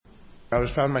I was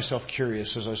found myself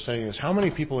curious as I was studying this. How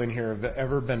many people in here have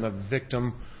ever been a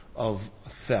victim of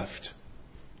theft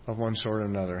of one sort or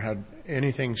another? Had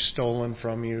anything stolen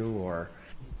from you? Or,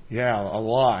 yeah, a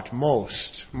lot.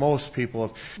 Most people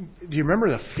have. Do you remember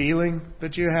the feeling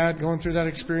that you had going through that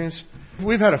experience?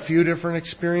 We've had a few different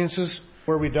experiences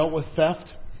where we dealt with theft.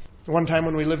 One time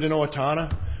when we lived in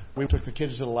Owatonna, we took the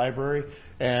kids to the library,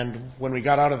 and when we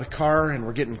got out of the car and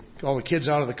we're getting all the kids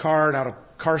out of the car and out of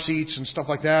car seats and stuff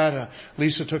like that,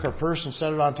 Lisa took her purse and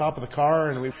set it on top of the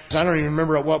car, and I don't even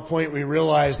remember at what point we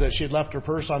realized that she had left her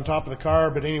purse on top of the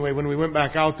car, but anyway, when we went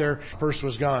back out there, the purse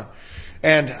was gone.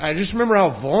 And I just remember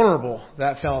how vulnerable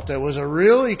that felt. It was a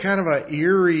really kind of an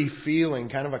eerie feeling,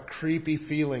 kind of a creepy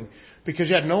feeling, because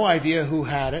you had no idea who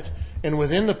had it. And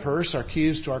within the purse are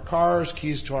keys to our cars,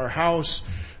 keys to our house.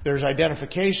 There's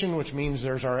identification, which means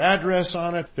there's our address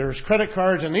on it. There's credit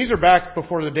cards, and these are back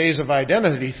before the days of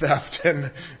identity theft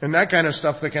and that kind of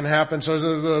stuff that can happen. So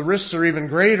the risks are even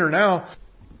greater now.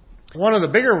 One of the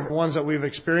bigger ones that we've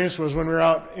experienced was when we were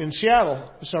out in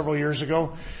Seattle several years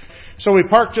ago. So we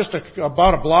parked just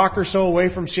about a block or so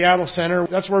away from Seattle Center.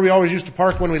 That's where we always used to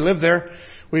park when we lived there.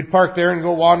 We'd park there and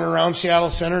go wandering around Seattle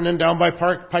Center and then down by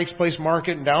Pike's Place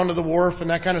Market and down to the wharf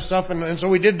and that kind of stuff. And so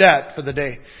we did that for the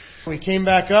day. We came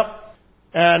back up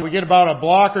and we get about a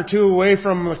block or two away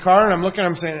from the car, and I'm looking,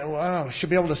 I'm saying, wow, I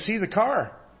should be able to see the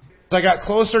car. As I got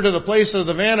closer to the place of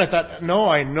the van, I thought, no,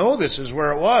 I know this is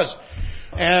where it was.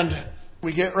 And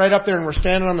we get right up there and we're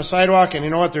standing on the sidewalk, and you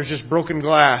know what? There's just broken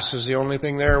glass is the only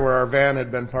thing there where our van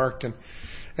had been parked.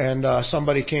 And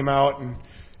somebody came out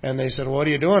and they said, what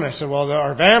are you doing? I said, well,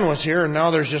 our van was here and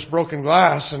now there's just broken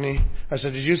glass. And I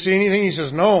said, did you see anything? He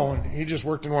says, no. And he just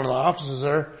worked in one of the offices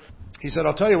there. He said,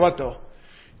 I'll tell you what though.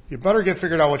 You better get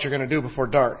figured out what you're going to do before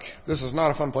dark. This is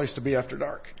not a fun place to be after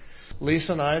dark.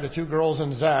 Lisa and I, the two girls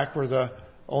and Zach, were the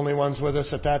only ones with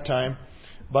us at that time.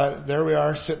 But there we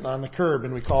are sitting on the curb,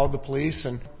 and we called the police.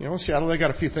 And, you know, in Seattle, they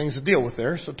got a few things to deal with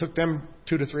there. So it took them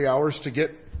 2 to 3 hours to get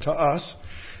to us.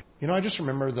 You know, I just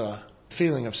remember the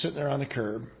feeling of sitting there on the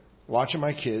curb, watching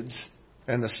my kids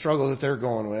and the struggle that they're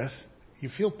going with. You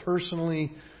feel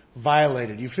personally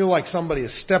violated. You feel like somebody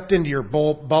has stepped into your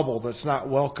bubble that's not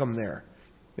welcome there.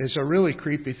 It's a really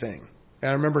creepy thing. And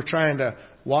I remember trying to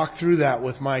walk through that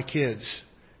with my kids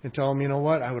and tell them, you know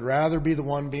what, I would rather be the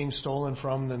one being stolen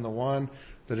from than the one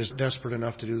that is desperate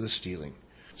enough to do the stealing.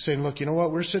 Saying, look, you know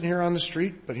what, we're sitting here on the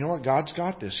street, but you know what, God's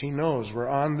got this. He knows we're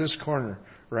on this corner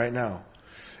right now.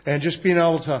 And just being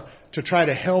able to try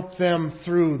to help them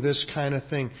through this kind of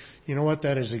thing. You know what,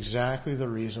 that is exactly the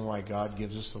reason why God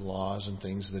gives us the laws and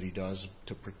things that He does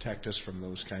to protect us from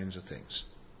those kinds of things.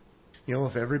 You know,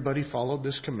 if everybody followed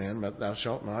this commandment, thou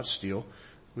shalt not steal,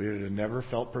 we would have never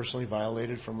felt personally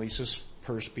violated from Lisa's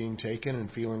purse being taken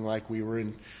and feeling like we were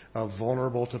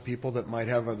vulnerable to people that might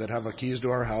have keys to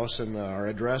our house and our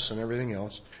address and everything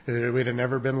else. We'd have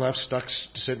never been left stuck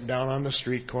sitting down on the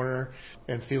street corner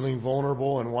and feeling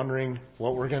vulnerable and wondering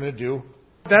what we're going to do.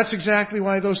 That's exactly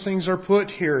why those things are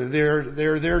put here.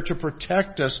 They're there to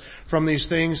protect us from these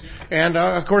things. And,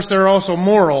 of course, there are also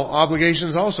moral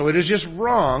obligations also. It is just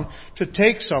wrong to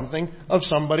take something of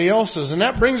somebody else's. And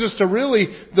that brings us to really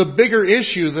the bigger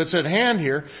issue that's at hand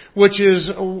here, which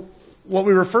is what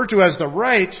we refer to as the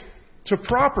right to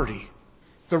property.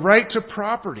 The right to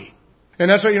property. And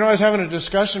that's what, you know, I was having a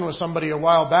discussion with somebody a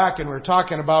while back, and we were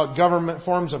talking about government,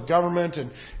 forms of government,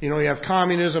 and, you know, you have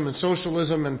communism and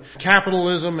socialism and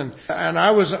capitalism, and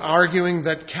I was arguing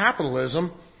that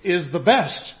capitalism is the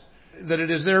best, that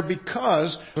it is there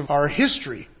because of our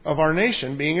history of our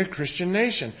nation being a Christian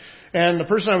nation. And the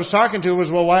person I was talking to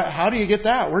was, well, how do you get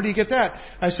that? Where do you get that?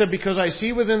 I said, because I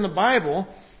see within the Bible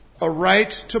a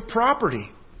right to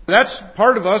property. That's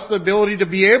part of us, the ability to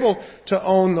be able to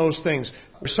own those things.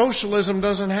 Socialism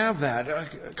doesn't have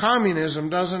that. Communism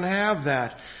doesn't have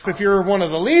that. If you're one of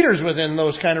the leaders within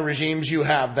those kind of regimes, you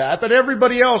have that. But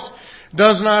everybody else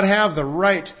does not have the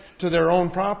right to their own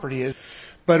property.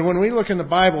 But when we look in the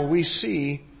Bible, we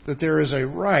see that there is a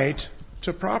right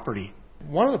to property.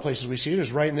 One of the places we see it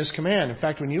is right in this command. In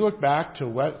fact, when you look back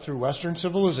through Western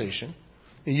civilization,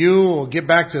 you will get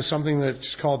back to something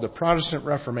that's called the Protestant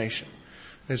Reformation.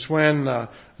 It's when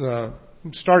the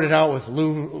started out with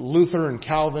Luther and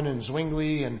Calvin and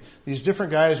Zwingli and these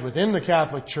different guys within the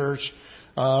Catholic Church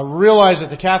realized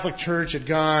that the Catholic Church had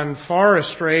gone far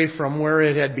astray from where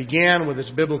it had began with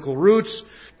its biblical roots,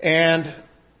 and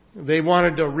they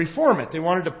wanted to reform it. They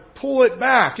wanted to pull it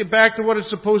back, get back to what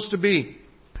it's supposed to be.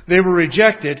 They were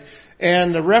rejected,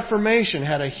 and the Reformation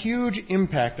had a huge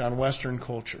impact on Western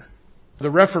culture. The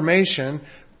Reformation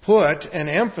put an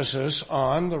emphasis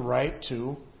on the right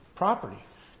to property.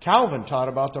 Calvin taught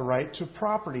about the right to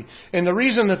property. And the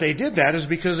reason that they did that is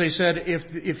because they said,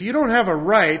 if you don't have a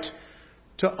right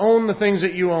to own the things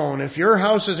that you own, if your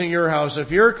house isn't your house, if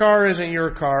your car isn't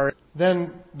your car,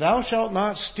 then thou shalt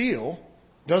not steal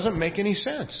doesn't make any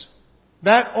sense.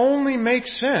 That only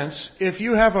makes sense if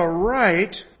you have a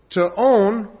right to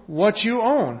own what you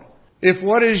own. If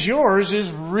what is yours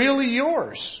is really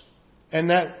yours. And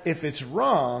that if it's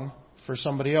wrong for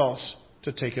somebody else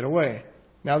to take it away.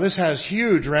 Now this has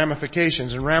huge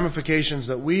ramifications, and ramifications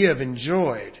that we have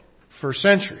enjoyed for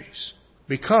centuries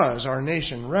because our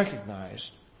nation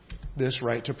recognized this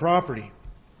right to property.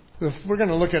 We're going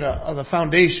to look at the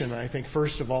foundation, I think,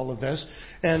 first of all of this.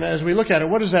 And as we look at it,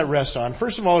 what does that rest on?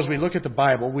 First of all, as we look at the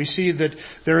Bible, we see that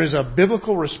there is a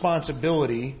biblical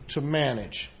responsibility to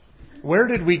manage. Where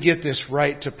did we get this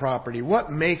right to property?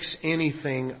 What makes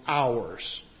anything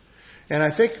ours? And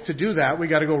I think to do that, we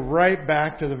got to go right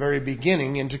back to the very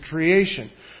beginning into creation.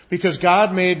 Because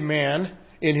God made man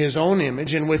in His own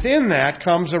image, and within that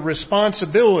comes a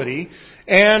responsibility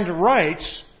and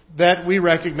rights that we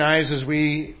recognize as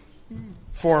we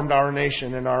formed our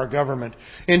nation and our government.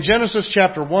 In Genesis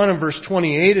chapter 1 and verse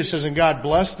 28, it says, "And God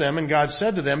blessed them, and God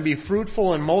said to them, Be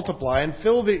fruitful and multiply, and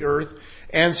fill the earth,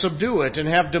 and subdue it, and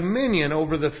have dominion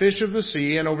over the fish of the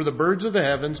sea, and over the birds of the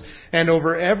heavens, and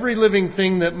over every living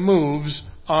thing that moves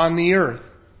on the earth."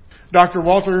 Dr.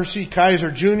 Walter C.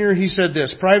 Kaiser Jr., he said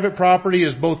this, "Private property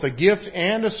is both a gift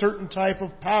and a certain type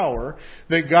of power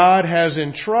that God has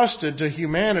entrusted to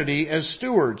humanity as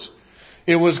stewards.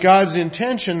 It was God's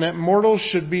intention that mortals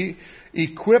should be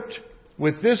equipped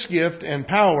with this gift and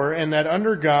power, and that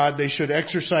under God they should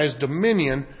exercise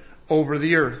dominion over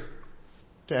the earth."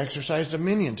 To exercise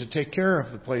dominion, to take care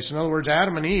of the place. In other words,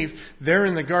 Adam and Eve, they're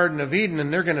in the Garden of Eden,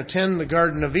 and they're going to tend the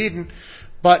Garden of Eden.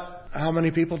 But how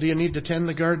many people do you need to tend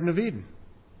the Garden of Eden?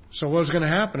 So what was going to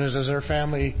happen is as their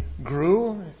family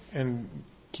grew and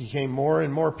became more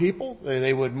and more people,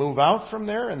 they would move out from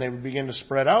there, and they would begin to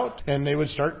spread out, and they would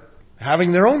start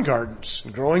having their own gardens,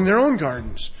 growing their own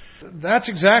gardens. That's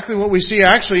exactly what we see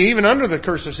actually even under the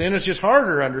curse of sin. It's just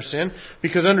harder under sin,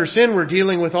 because under sin we're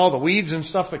dealing with all the weeds and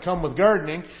stuff that come with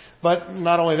gardening. But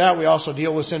not only that, we also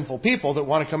deal with sinful people that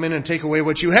want to come in and take away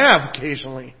what you have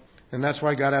occasionally. And that's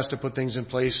why God has to put things in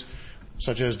place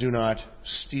such as do not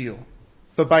steal.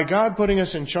 But by God putting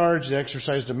us in charge to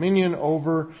exercise dominion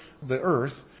over the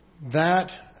earth, that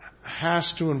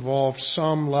has to involve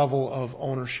some level of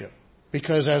ownership.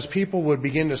 Because as people would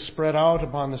begin to spread out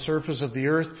upon the surface of the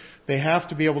earth, they have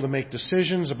to be able to make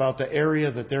decisions about the area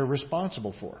that they're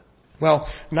responsible for. Well,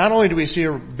 not only do we see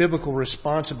a biblical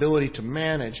responsibility to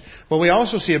manage, but we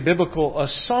also see a biblical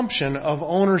assumption of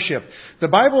ownership. The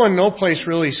Bible in no place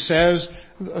really says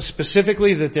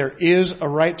specifically that there is a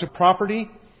right to property,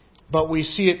 but we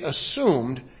see it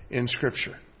assumed in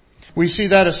Scripture. We see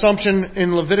that assumption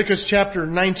in Leviticus chapter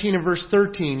 19 and verse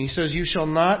 13. He says, "You shall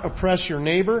not oppress your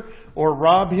neighbor or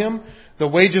rob him. The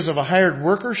wages of a hired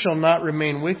worker shall not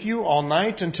remain with you all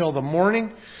night until the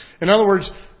morning." In other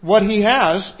words, what he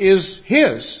has is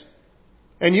his.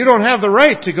 And you don't have the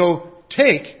right to go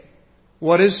take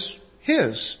what is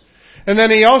his. And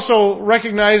then he also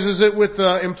recognizes it with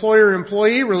the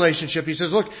employer-employee relationship. He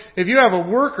says, look, if you have a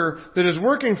worker that is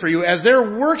working for you, as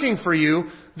they're working for you,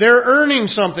 they're earning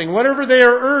something. Whatever they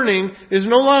are earning is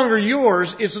no longer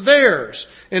yours, it's theirs.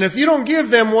 And if you don't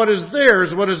give them what is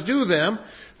theirs, what is due them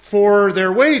for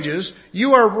their wages,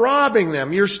 you are robbing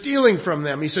them. You're stealing from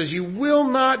them. He says, you will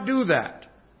not do that.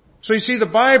 So you see, the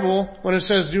Bible, when it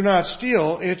says do not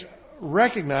steal, it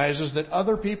recognizes that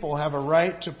other people have a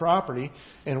right to property,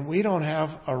 and we don't have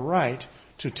a right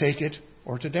to take it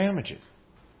or to damage it.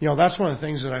 You know, that's one of the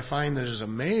things that I find that is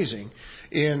amazing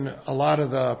in a lot of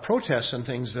the protests and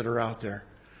things that are out there.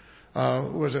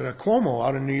 Was it a Cuomo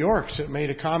out in New York that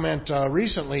made a comment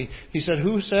recently? He said,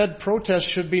 who said protests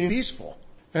should be peaceful?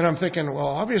 And I'm thinking, well,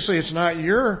 obviously it's not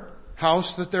your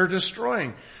house that they're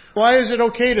destroying. Why is it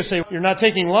okay to say you're not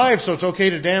taking lives, so it's okay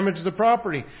to damage the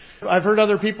property? I've heard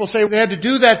other people say they had to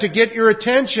do that to get your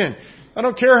attention. I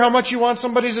don't care how much you want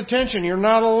somebody's attention. You're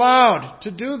not allowed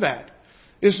to do that.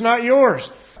 It's not yours.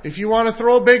 If you want to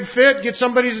throw a big fit, get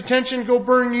somebody's attention, go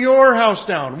burn your house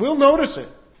down. We'll notice it.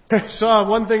 I saw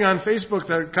one thing on Facebook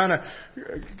that kind of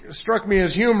struck me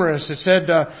as humorous. It said,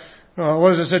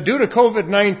 it said, due to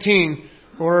COVID-19,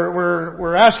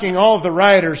 we're asking all of the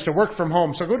rioters to work from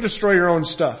home, so go destroy your own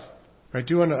stuff. Right?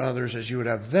 Do unto others as you would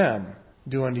have them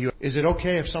do unto you. Is it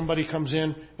okay if somebody comes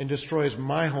in and destroys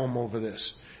my home over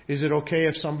this? Is it okay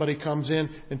if somebody comes in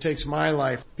and takes my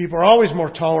life? People are always more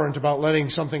tolerant about letting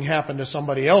something happen to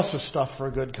somebody else's stuff for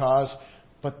a good cause,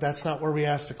 but that's not where we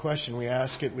ask the question. We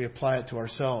ask it, we apply it to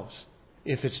ourselves.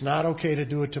 if it's not okay to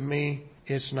do it to me,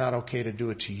 it's not okay to do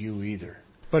it to you either.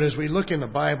 But as we look in the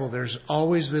Bible, there's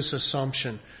always this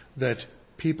assumption that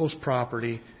people's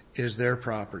property is their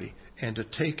property, and to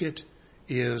take it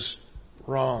is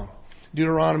wrong.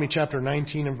 Deuteronomy chapter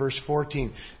 19 and verse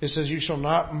 14, it says, "You shall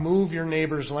not move your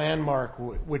neighbor's landmark,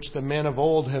 which the men of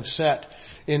old have set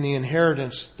in the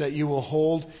inheritance that you will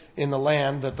hold in the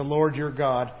land that the Lord your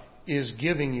God is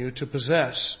giving you to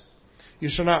possess." You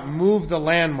shall not move the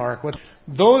landmark.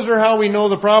 Those are how we know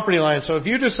the property line. So if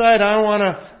you decide I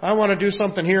want to do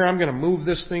something here, I'm going to move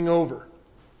this thing over.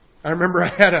 I remember I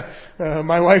had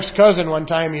my wife's cousin one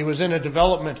time. He was in a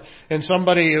development, and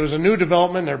it was a new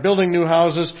development. They're building new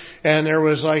houses, and there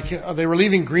was they were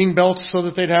leaving green belts so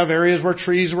that they'd have areas where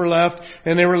trees were left,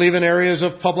 and they were leaving areas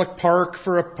of public park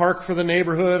for the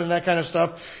neighborhood and that kind of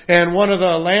stuff. And one of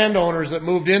the landowners that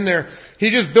moved in there, he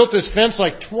just built this fence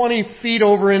like 20 feet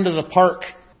over into the park,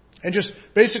 and just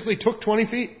basically took 20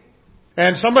 feet.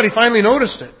 And somebody finally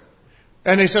noticed it,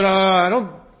 and they said, "I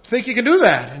don't think you can do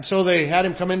that." And so they had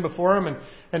him come in before him,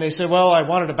 and they said, "Well, I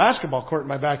wanted a basketball court in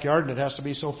my backyard, and it has to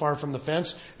be so far from the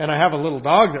fence. And I have a little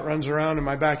dog that runs around in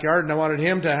my backyard, and I wanted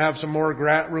him to have some more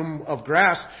room of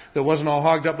grass that wasn't all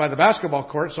hogged up by the basketball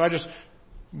court. So I just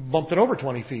bumped it over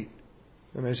 20 feet.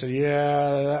 And they said,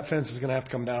 "Yeah, that fence is going to have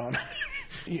to come down."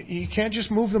 You can't just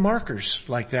move the markers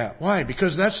like that. Why?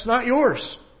 Because that's not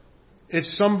yours.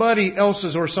 It's somebody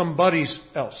else's or somebody's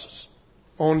else's,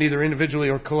 owned either individually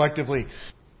or collectively.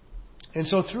 And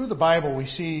so through the Bible, we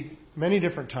see many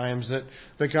different times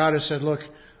that God has said, look,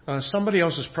 somebody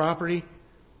else's property,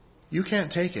 you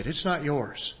can't take it. It's not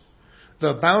yours.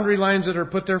 The boundary lines that are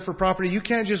put there for property, you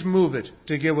can't just move it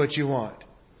to get what you want.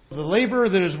 The laborer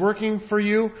that is working for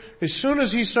you, as soon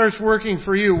as he starts working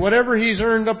for you, whatever he's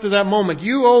earned up to that moment,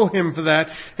 you owe him for that.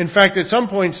 In fact, at some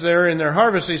points there in their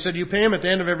harvest, they said you pay him at the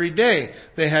end of every day.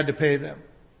 They had to pay them.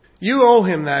 You owe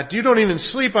him that. You don't even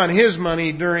sleep on his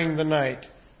money during the night.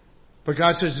 But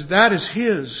God says that is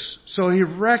his. So he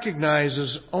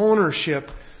recognizes ownership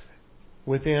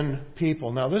within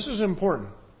people. Now this is important.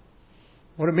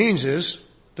 What it means is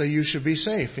that you should be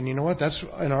safe. And you know what? That's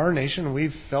in our nation,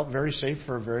 we've felt very safe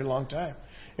for a very long time.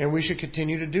 And we should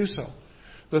continue to do so.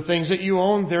 The things that you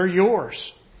own, they're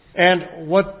yours. And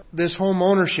what this home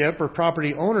ownership or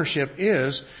property ownership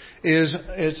is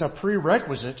it's a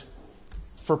prerequisite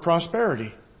for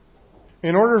prosperity.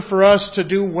 In order for us to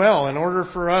do well, in order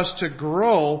for us to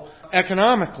grow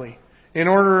economically, in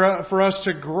order for us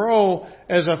to grow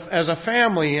as a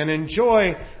family and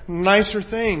enjoy nicer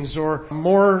things or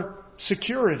more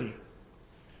security,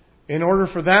 in order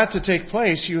for that to take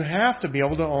place, you have to be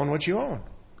able to own what you own.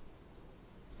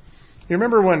 You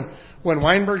remember when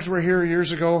Weinbergs were here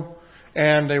years ago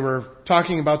and they were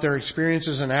talking about their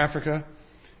experiences in Africa?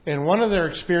 And one of their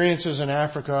experiences in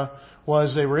Africa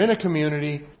was they were in a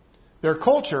community. Their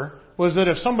culture was that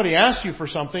if somebody asked you for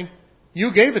something,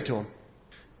 you gave it to them.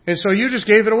 And so you just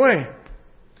gave it away.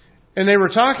 And they were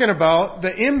talking about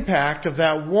the impact of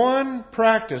that one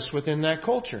practice within that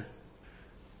culture.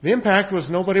 The impact was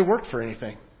nobody worked for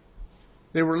anything.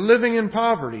 They were living in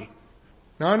poverty.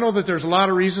 Now I know that there's a lot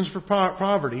of reasons for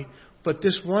poverty, but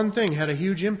this one thing had a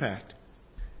huge impact.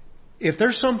 If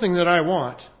there's something that I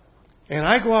want, and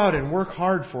I go out and work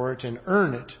hard for it and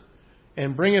earn it,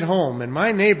 and bring it home, and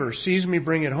my neighbor sees me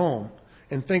bring it home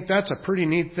and think that's a pretty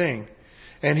neat thing,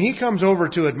 and he comes over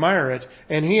to admire it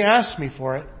and he asks me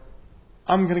for it,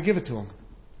 I'm going to give it to him.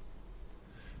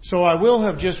 So I will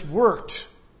have just worked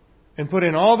and put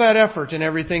in all that effort and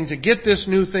everything to get this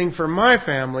new thing for my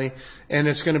family, and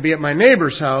it's going to be at my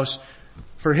neighbor's house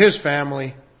for his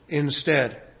family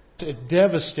instead. It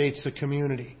devastates the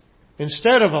community.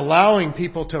 Instead of allowing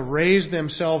people to raise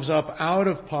themselves up out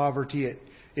of poverty,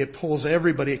 it pulls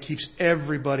everybody, it keeps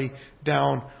everybody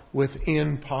down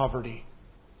within poverty.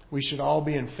 We should all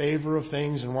be in favor of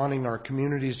things and wanting our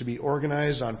communities to be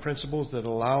organized on principles that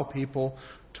allow people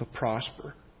to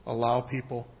prosper, allow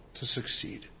people to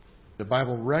succeed. The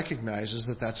Bible recognizes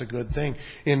that that's a good thing.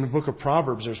 In the book of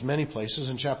Proverbs, there's many places.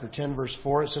 In chapter 10, verse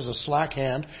 4, it says, a slack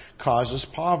hand causes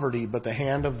poverty, but the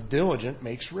hand of diligent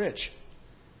makes rich.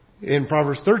 In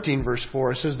Proverbs 13, verse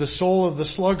 4, it says, the soul of the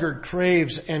sluggard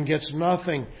craves and gets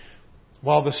nothing,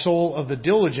 while the soul of the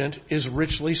diligent is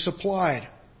richly supplied.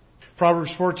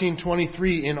 Proverbs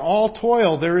 14:23, in all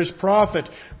toil there is profit,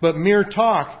 but mere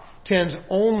talk tends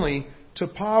only to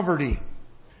poverty.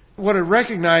 What it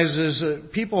recognizes is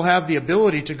that people have the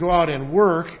ability to go out and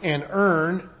work and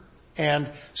earn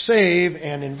and save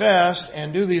and invest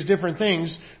and do these different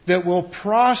things that will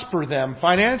prosper them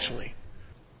financially.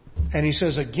 And he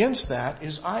says against that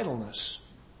is idleness.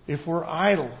 If we're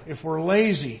idle, if we're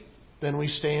lazy, then we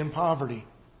stay in poverty.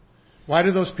 Why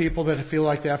do those people that feel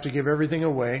like they have to give everything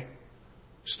away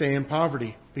stay in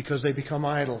poverty? Because they become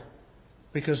idle.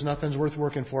 Because nothing's worth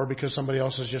working for, because somebody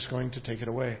else is just going to take it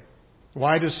away.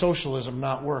 Why does socialism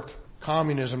not work?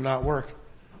 Communism not work?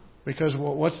 Because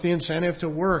what's the incentive to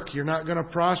work? You're not going to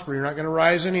prosper. You're not going to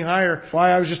rise any higher. Why?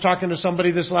 I was just talking to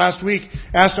somebody this last week,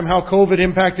 asked him how COVID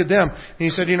impacted them. And he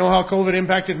said, you know how COVID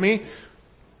impacted me?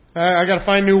 I got to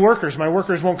find new workers. My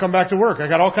workers won't come back to work. I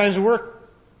got all kinds of work.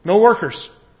 No workers.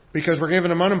 Because we're giving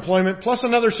them unemployment plus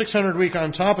another 600 a week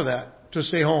on top of that to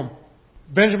stay home.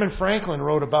 Benjamin Franklin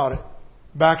wrote about it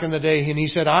back in the day. And he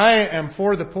said, I am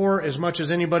for the poor as much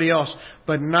as anybody else,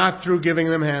 but not through giving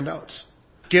them handouts.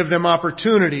 Give them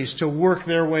opportunities to work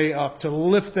their way up, to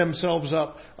lift themselves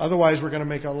up. Otherwise, we're going to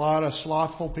make a lot of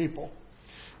slothful people.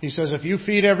 He says, if you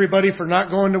feed everybody for not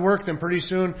going to work, then pretty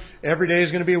soon every day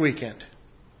is going to be a weekend.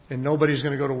 And nobody's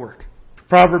going to go to work.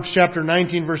 Proverbs chapter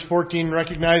 19, verse 14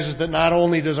 recognizes that not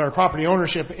only does our property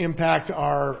ownership impact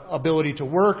our ability to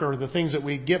work or the things that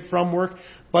we get from work,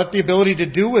 but the ability to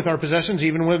do with our possessions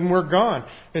even when we're gone.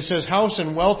 It says, house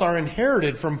and wealth are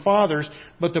inherited from fathers,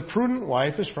 but the prudent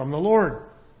wife is from the Lord.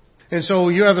 And so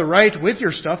you have the right with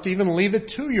your stuff to even leave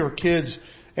it to your kids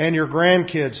and your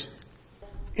grandkids.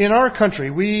 In our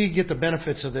country, we get the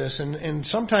benefits of this, and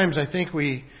sometimes I think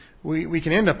we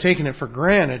can end up taking it for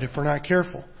granted if we're not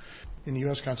careful. In the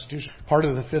U.S. Constitution, part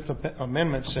of the Fifth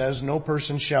Amendment says no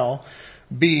person shall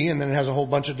be, and then it has a whole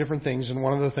bunch of different things, and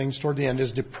one of the things toward the end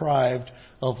is deprived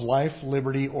of life,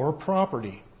 liberty, or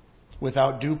property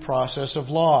without due process of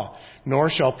law, nor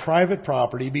shall private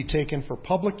property be taken for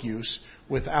public use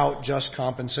without just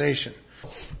compensation.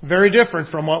 Very different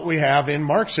from what we have in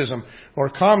Marxism or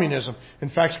communism. In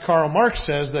fact, Karl Marx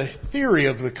says the theory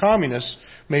of the communists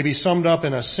may be summed up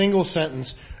in a single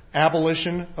sentence: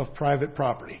 abolition of private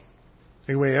property.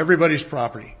 Take away everybody's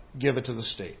property, give it to the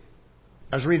state.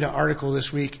 I was reading an article this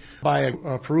week by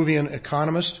a Peruvian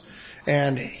economist,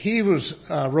 and he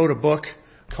wrote a book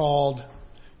called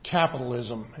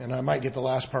Capitalism, and I might get the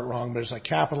last part wrong, but it's like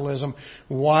capitalism,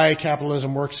 why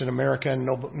capitalism works in America and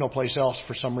no place else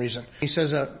for some reason. He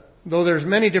says that though there's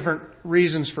many different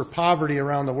reasons for poverty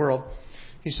around the world,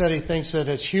 he said he thinks that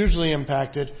it's hugely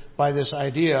impacted by this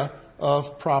idea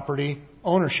of property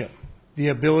ownership, the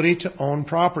ability to own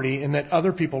property, and that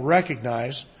other people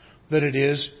recognize that it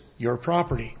is your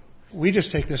property. We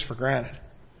just take this for granted.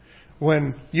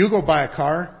 When you go buy a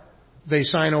car, they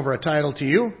sign over a title to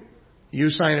you. You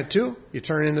sign it too. You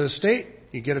turn it into the state.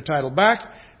 You get a title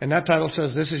back. And that title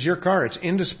says this is your car. It's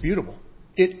indisputable.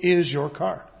 It is your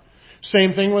car.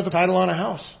 Same thing with a title on a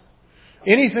house.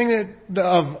 Anything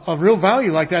of real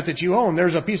value like that you own,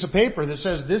 there's a piece of paper that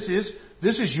says this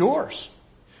is yours.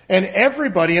 And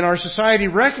everybody in our society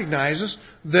recognizes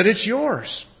that it's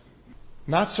yours.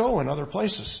 Not so in other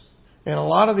places. In a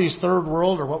lot of these third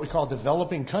world or what we call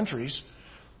developing countries,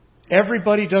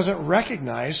 everybody doesn't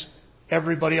recognize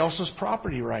everybody else's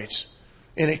property rights.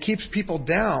 And it keeps people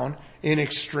down in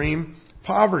extreme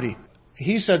poverty.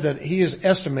 He said that he has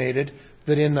estimated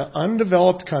that in the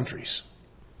undeveloped countries,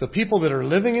 the people that are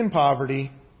living in poverty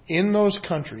in those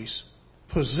countries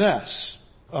possess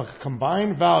a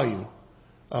combined value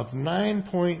of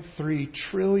 $9.3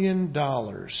 trillion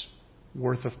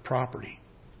worth of property.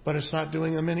 But it's not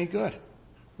doing them any good.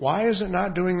 Why is it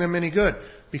not doing them any good?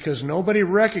 Because nobody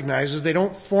recognizes they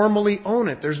don't formally own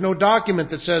it. There's no document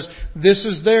that says this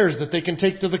is theirs that they can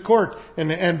take to the court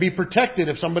and be protected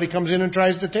if somebody comes in and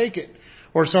tries to take it.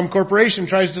 Or some corporation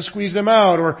tries to squeeze them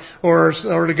out, or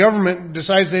the government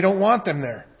decides they don't want them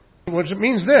there. Which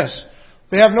means this: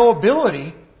 they have no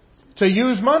ability to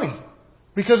use money.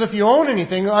 Because if you own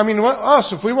anything,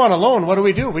 if we want a loan, what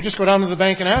do? We just go down to the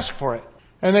bank and ask for it.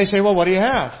 And they say, well, what do you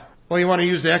have? Well, you want to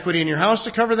use the equity in your house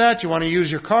to cover that? You want to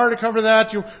use your car to cover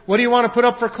that? What do you want to put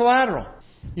up for collateral?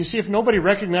 You see, if nobody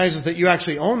recognizes that you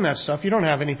actually own that stuff, you don't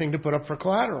have anything to put up for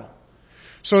collateral.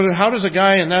 So how does a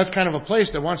guy in that kind of a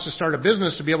place that wants to start a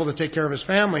business to be able to take care of his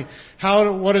family,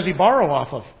 what does he borrow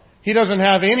off of? He doesn't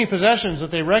have any possessions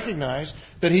that they recognize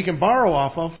that he can borrow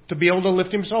off of to be able to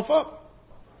lift himself up.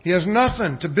 He has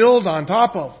nothing to build on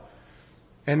top of,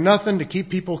 and nothing to keep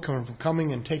people from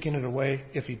coming and taking it away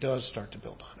if he does start to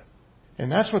build on it.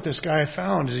 And that's what this guy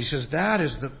found, is he says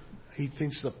he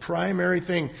thinks the primary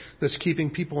thing that's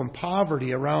keeping people in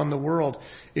poverty around the world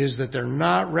is that they're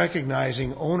not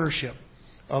recognizing ownership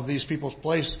of these people's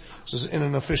places in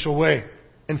an official way.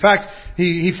 In fact,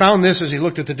 he found this as he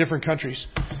looked at the different countries.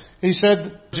 He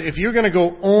said, if you're going to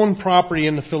go own property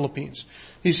in the Philippines,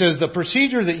 he says the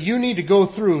procedure that you need to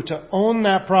go through to own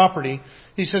that property,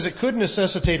 he says it could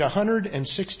necessitate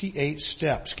 168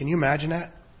 steps. Can you imagine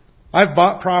that? I've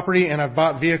bought property and I've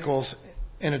bought vehicles,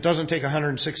 and it doesn't take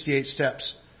 168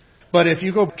 steps. But if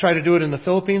you go try to do it in the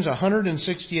Philippines,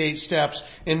 168 steps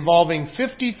involving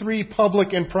 53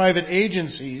 public and private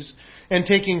agencies and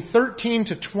taking 13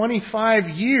 to 25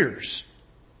 years.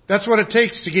 That's what it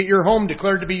takes to get your home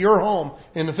declared to be your home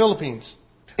in the Philippines.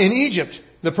 In Egypt,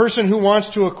 the person who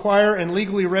wants to acquire and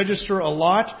legally register a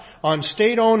lot on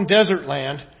state-owned desert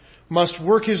land must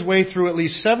work his way through at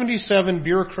least 77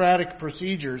 bureaucratic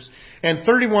procedures and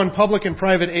 31 public and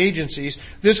private agencies.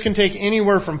 This can take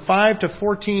anywhere from 5 to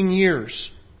 14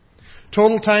 years.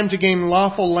 Total time to gain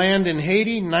lawful land in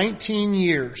Haiti, 19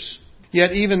 years.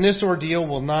 Yet even this ordeal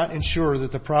will not ensure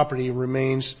that the property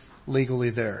remains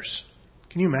legally theirs.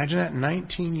 Can you imagine that?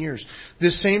 19 years.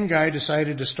 This same guy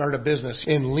decided to start a business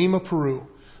in Lima, Peru.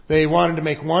 They wanted to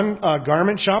make one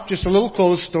garment shop, just a little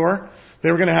clothes store. They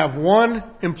were going to have one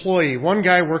employee, one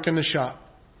guy work in the shop.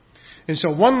 And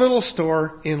so one little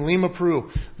store in Lima, Peru.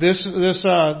 This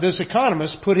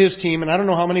economist put his team, and I don't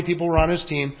know how many people were on his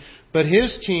team, but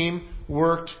his team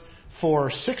worked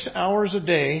for 6 hours a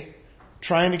day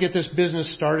trying to get this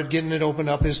business started, getting it opened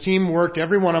up. His team worked,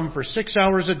 every one of them, for 6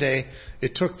 hours a day.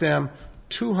 It took them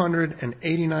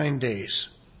 289 days,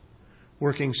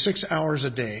 working 6 hours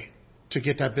a day to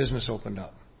get that business opened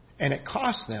up. And it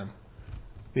cost them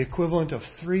the equivalent of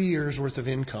 3 years' worth of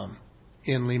income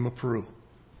in Lima, Peru.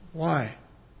 Why?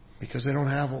 Because they don't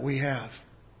have what we have.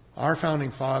 Our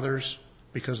founding fathers,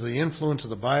 because of the influence of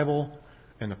the Bible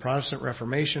and the Protestant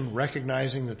Reformation,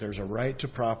 recognizing that there's a right to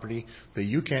property, that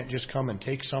you can't just come and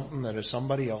take something that is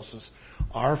somebody else's.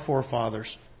 Our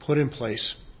forefathers put in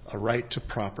place a right to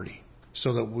property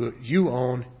so that what you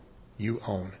own, you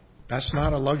own. That's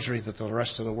not a luxury that the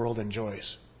rest of the world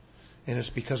enjoys. And it's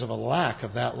because of a lack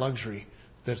of that luxury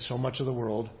that so much of the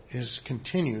world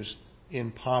continues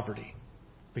in poverty.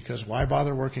 Because why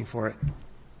bother working for it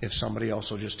if somebody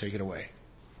else will just take it away?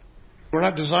 We're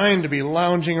not designed to be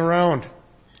lounging around,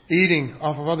 eating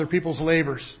off of other people's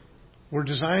labors. We're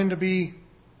designed to be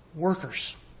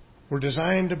workers. We're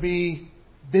designed to be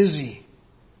busy,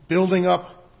 building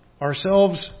up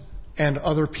ourselves and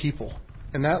other people.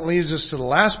 And that leads us to the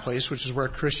last place, which is where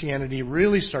Christianity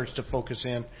really starts to focus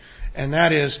in. And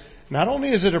that is, not only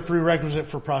is it a prerequisite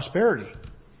for prosperity,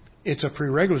 it's a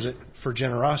prerequisite for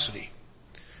generosity.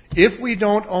 If we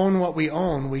don't own what we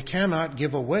own, we cannot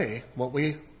give away what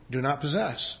we do not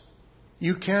possess.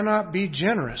 You cannot be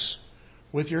generous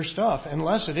with your stuff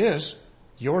unless it is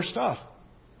your stuff.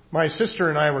 My sister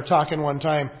and I were talking one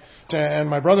time, and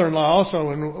my brother-in-law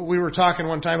also, and we were talking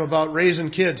one time about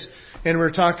raising kids. And we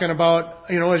were talking about,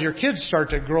 as your kids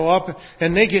start to grow up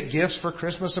and they get gifts for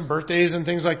Christmas and birthdays and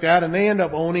things like that, and they end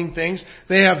up owning things.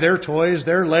 They have their toys,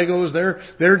 their Legos,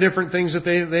 their different things that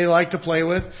they like to play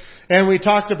with. And we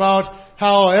talked about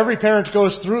how every parent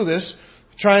goes through this,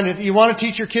 you want to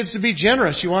teach your kids to be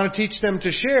generous. You want to teach them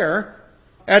to share.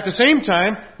 At the same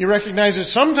time, you recognize that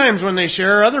sometimes when they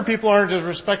share, other people aren't as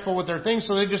respectful with their things,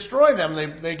 so they destroy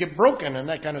them. They get broken and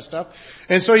that kind of stuff.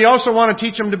 And so you also want to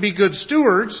teach them to be good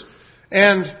stewards.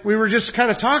 And we were just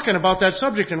kind of talking about that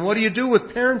subject and what do you do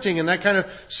with parenting and that kind of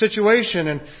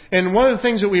situation. And one of the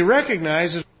things that we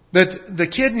recognize is that the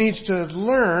kid needs to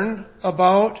learn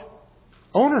about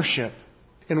ownership.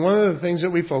 And one of the things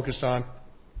that we focused on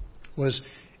was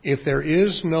if there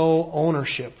is no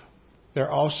ownership, there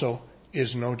also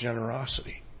is no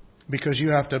generosity. Because you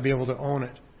have to be able to own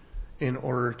it in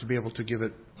order to be able to give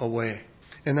it away.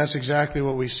 And that's exactly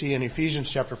what we see in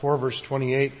Ephesians chapter 4, verse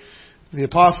 28. The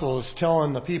apostle is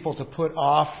telling the people to put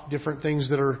off different things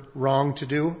that are wrong to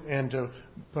do and to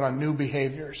put on new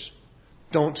behaviors.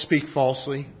 Don't speak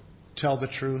falsely. Tell the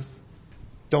truth.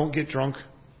 Don't get drunk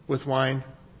with wine.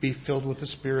 Be filled with the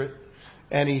Spirit.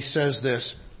 And he says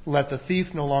this, let the thief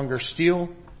no longer steal,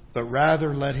 but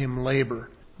rather let him labor,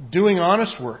 doing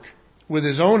honest work with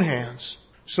his own hands,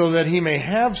 so that he may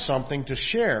have something to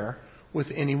share with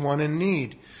anyone in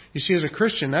need. You see, as a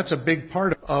Christian, that's a big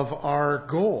part of our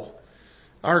goal.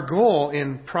 Our goal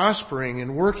in prospering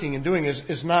and working and doing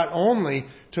is not only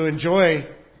to enjoy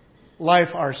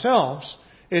life ourselves,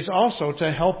 it's also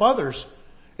to help others.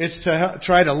 It's to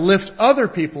try to lift other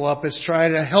people up. It's try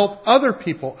to help other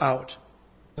people out.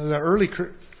 The early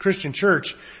Christian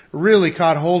church really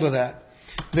caught hold of that.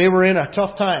 They were in a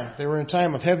tough time. They were in a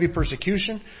time of heavy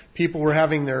persecution. People were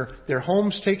having their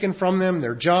homes taken from them,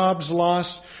 their jobs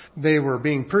lost. They were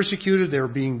being persecuted. They were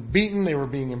being beaten. They were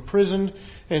being imprisoned.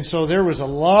 And so there was a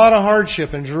lot of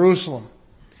hardship in Jerusalem.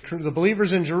 The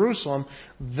believers in Jerusalem,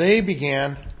 they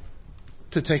began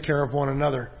to take care of one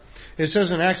another. It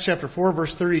says in Acts chapter 4,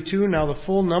 verse 32, "Now the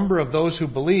full number of those who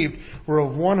believed were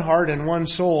of one heart and one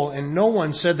soul, and no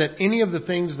one said that any of the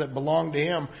things that belonged to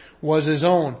him was his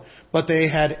own, but they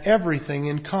had everything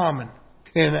in common."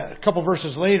 And a couple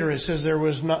verses later, it says, "There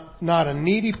was not a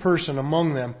needy person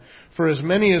among them, for as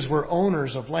many as were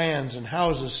owners of lands and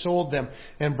houses sold them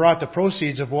and brought the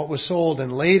proceeds of what was sold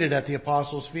and laid it at the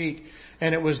apostles' feet,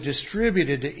 and it was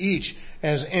distributed to each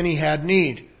as any had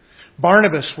need."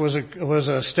 Barnabas was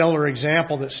a stellar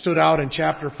example that stood out in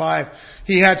chapter 5.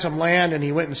 He had some land and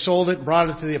he went and sold it, brought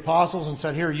it to the apostles and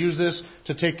said, "Here, use this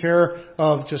to take care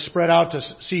of, to spread out, to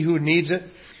see who needs it."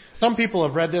 Some people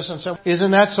have read this and said,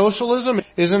 "Isn't that socialism?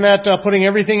 Isn't that putting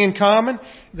everything in common?"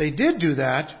 They did do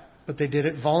that, but they did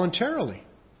it voluntarily.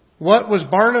 What was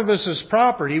Barnabas'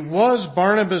 property was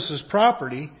Barnabas'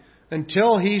 property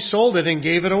until he sold it and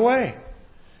gave it away.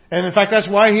 And in fact, that's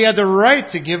why he had the right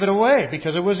to give it away,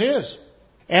 because it was his.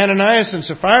 Ananias and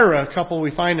Sapphira, a couple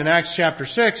we find in Acts chapter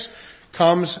 6,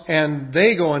 comes and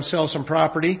they go and sell some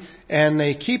property and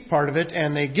they keep part of it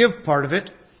and they give part of it,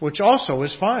 which also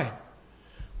is fine.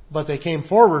 But they came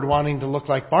forward wanting to look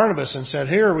like Barnabas and said,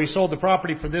 "Here, we sold the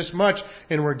property for this much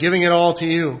and we're giving it all to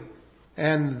you."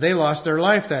 And they lost their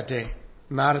life that day.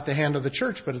 Not at the hand of the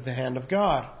church, but at the hand of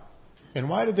God. And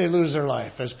why did they lose their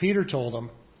life? As Peter told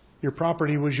them, your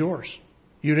property was yours.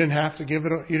 You didn't have to give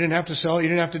it, you didn't have to sell it, you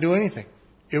didn't have to do anything.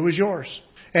 It was yours.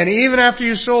 And even after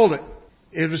you sold it,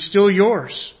 it was still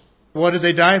yours. What did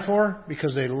they die for?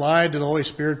 Because they lied to the Holy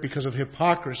Spirit because of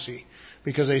hypocrisy.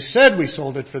 Because they said we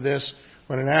sold it for this,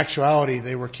 when in actuality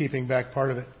they were keeping back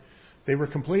part of it. They were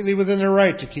completely within their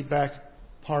right to keep back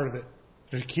part of it.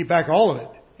 To keep back all of it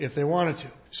if they wanted to.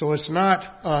 So it's not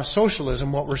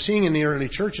socialism. What we're seeing in the early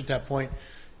church at that point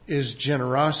is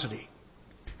generosity.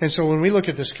 And so when we look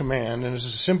at this command, and it's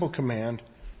a simple command,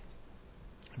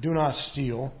 do not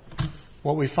steal,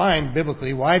 what we find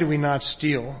biblically, why do we not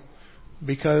steal?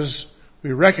 Because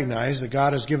we recognize that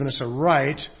God has given us a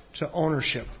right to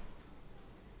ownership.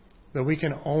 That we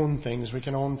can own things, we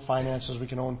can own finances, we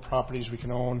can own properties, we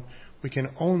can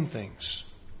own things.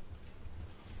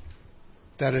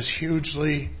 That is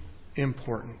hugely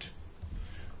important.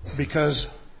 Because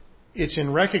it's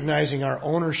in recognizing our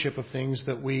ownership of things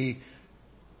that we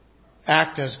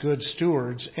act as good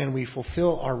stewards and we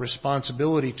fulfill our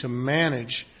responsibility to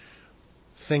manage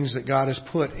things that God has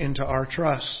put into our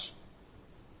trusts.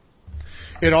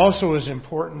 It also is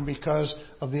important because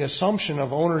of the assumption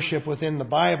of ownership within the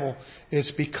Bible.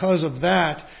 It's because of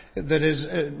that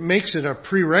it makes it a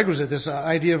prerequisite. This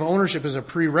idea of ownership is a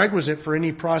prerequisite for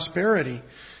any prosperity.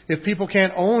 If people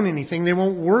can't own anything, they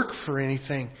won't work for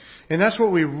anything. And that's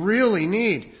what we really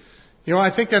need. You know,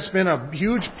 I think that's been a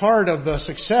huge part of the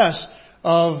success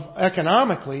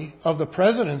economically of the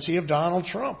presidency of Donald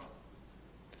Trump.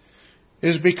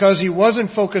 Is because he wasn't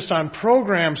focused on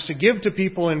programs to give to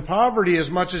people in poverty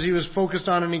as much as he was focused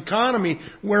on an economy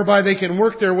whereby they can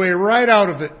work their way right out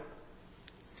of it.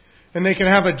 And they can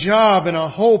have a job and a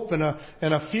hope and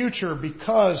a future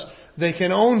because they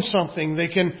can own something. They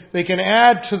can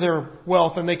add to their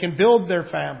wealth and they can build their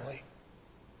family.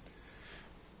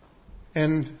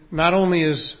 And not only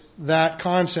is that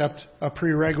concept a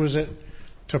prerequisite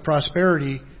to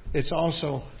prosperity, it's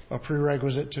also a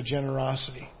prerequisite to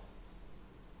generosity.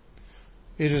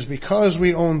 It is because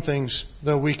we own things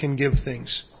that we can give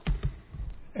things.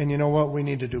 And you know what? We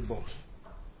need to do both.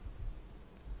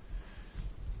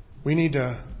 We need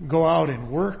to go out and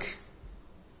work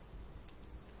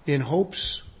in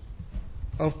hopes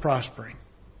of prospering.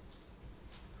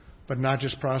 But not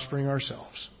just prospering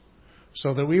ourselves.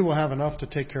 So that we will have enough to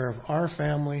take care of our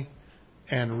family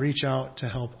and reach out to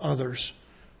help others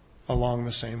along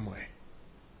the same way.